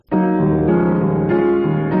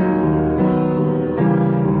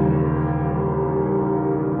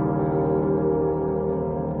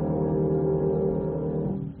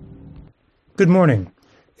Good morning.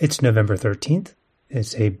 It's November 13th.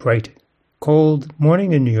 It's a bright, cold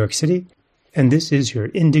morning in New York City, and this is your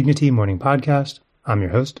Indignity Morning Podcast. I'm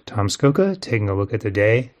your host, Tom Skoka, taking a look at the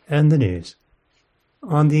day and the news.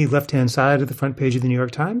 On the left-hand side of the front page of the New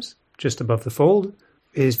York Times, just above the fold,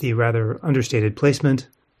 is the rather understated placement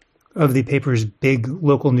of the paper's big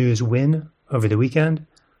local news win over the weekend.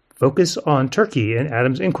 Focus on Turkey in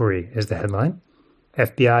Adams' inquiry is the headline.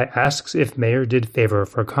 FBI asks if mayor did favor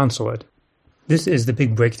for consulate. This is the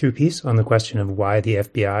big breakthrough piece on the question of why the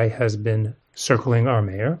FBI has been circling our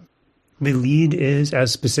mayor. The lead is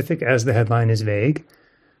as specific as the headline is vague.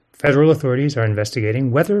 Federal authorities are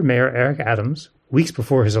investigating whether Mayor Eric Adams, weeks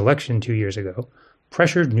before his election 2 years ago,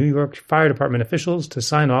 pressured New York Fire Department officials to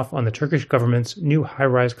sign off on the Turkish government's new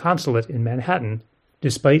high-rise consulate in Manhattan,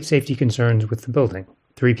 despite safety concerns with the building,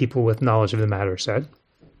 3 people with knowledge of the matter said.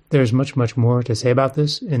 There's much more to say about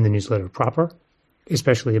this in the newsletter proper,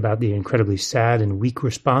 especially about the incredibly sad and weak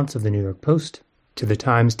response of the New York Post to the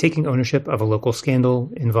Times taking ownership of a local scandal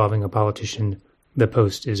involving a politician the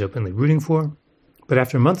Post is openly rooting for. But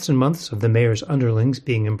after months and months of the mayor's underlings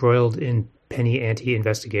being embroiled in penny ante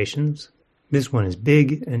investigations, this one is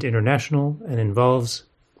big and international and involves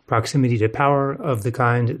proximity to power of the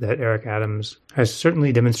kind that Eric Adams has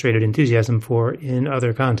certainly demonstrated enthusiasm for in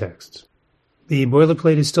other contexts. The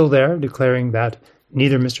boilerplate is still there, declaring that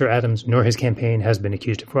neither Mr. Adams nor his campaign has been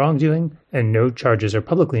accused of wrongdoing, and no charges are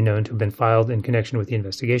publicly known to have been filed in connection with the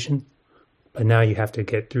investigation. But now you have to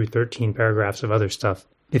get through 13 paragraphs of other stuff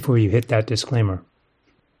before you hit that disclaimer.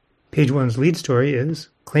 Page 1's lead story is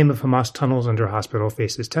Claim of Hamas Tunnels Under Hospital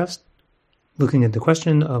Faces Test, looking at the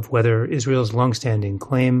question of whether Israel's longstanding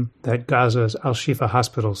claim that Gaza's Al-Shifa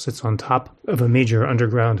hospital sits on top of a major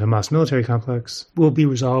underground Hamas military complex will be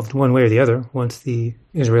resolved one way or the other once the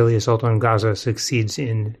Israeli assault on Gaza succeeds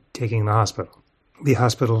in taking the hospital. The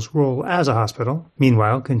hospital's role as a hospital,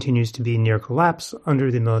 meanwhile, continues to be near collapse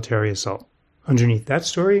under the military assault. Underneath that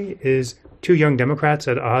story is 2 young Democrats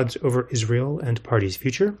at odds over Israel and party's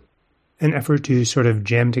future, an effort to sort of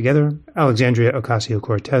jam together Alexandria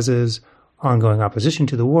Ocasio-Cortez's ongoing opposition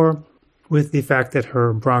to the war with the fact that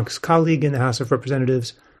her Bronx colleague in the House of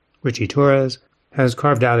Representatives, Richie Torres, has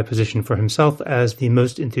carved out a position for himself as the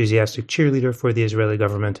most enthusiastic cheerleader for the Israeli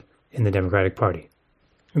government in the Democratic Party.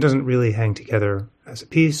 It doesn't really hang together as a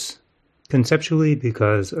piece, conceptually,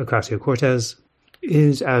 because Ocasio-Cortez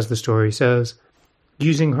is, as the story says,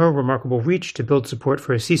 using her remarkable reach to build support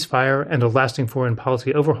for a ceasefire and a lasting foreign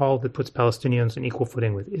policy overhaul that puts Palestinians on equal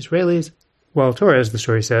footing with Israelis, while Torres, the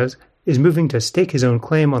story says, is moving to stake his own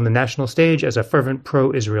claim on the national stage as a fervent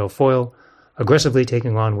pro-Israel foil, aggressively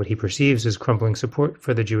taking on what he perceives as crumbling support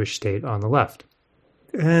for the Jewish state on the left.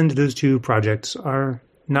 And those 2 projects are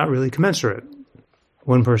not really commensurate.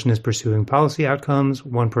 One person is pursuing policy outcomes,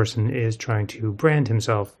 one person is trying to brand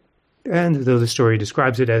himself. And though the story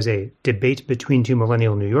describes it as a debate between 2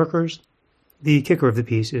 millennial New Yorkers, the kicker of the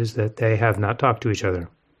piece is that they have not talked to each other.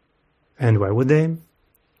 And why would they?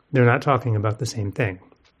 They're not talking about the same thing.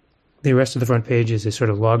 The rest of the front page is a sort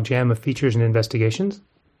of logjam of features and investigations,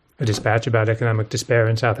 a dispatch about economic despair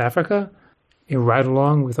in South Africa, a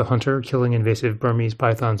ride-along with a hunter killing invasive Burmese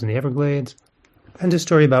pythons in the Everglades, and a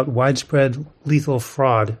story about widespread lethal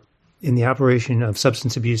fraud in the operation of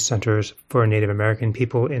substance abuse centers for Native American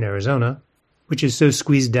people in Arizona, which is so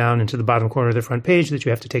squeezed down into the bottom corner of the front page that you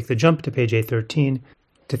have to take the jump to page 813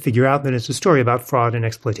 to figure out that it's a story about fraud and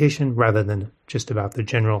exploitation rather than just about the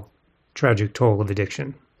general tragic toll of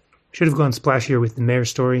addiction. Should have gone splashier with the mayor's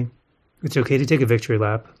story. It's okay to take a victory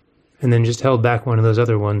lap, and then just held back one of those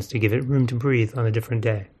other ones to give it room to breathe on a different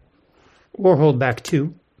day. Or hold back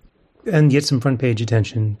 2, and get some front page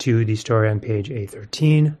attention to the story on page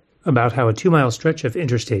A13 about how a 2-mile stretch of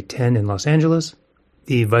Interstate 10 in Los Angeles,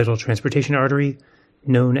 the vital transportation artery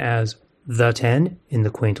known as the 10 in the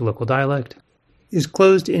quaint local dialect, is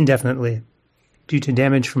closed indefinitely due to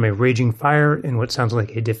damage from a raging fire in what sounds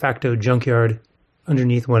like a de facto junkyard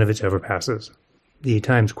underneath one of its overpasses. The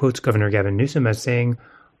Times quotes Governor Gavin Newsom as saying,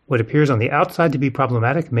 "What appears on the outside to be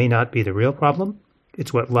problematic may not be the real problem.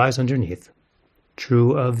 It's what lies underneath."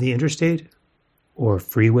 True of the interstate, or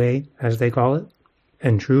freeway as they call it,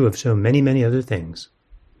 and true of so many other things.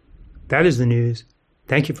 That is the news.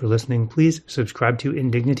 Thank you for listening. Please subscribe to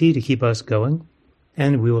Indignity to keep us going,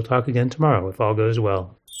 and we will talk again tomorrow if all goes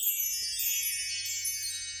well.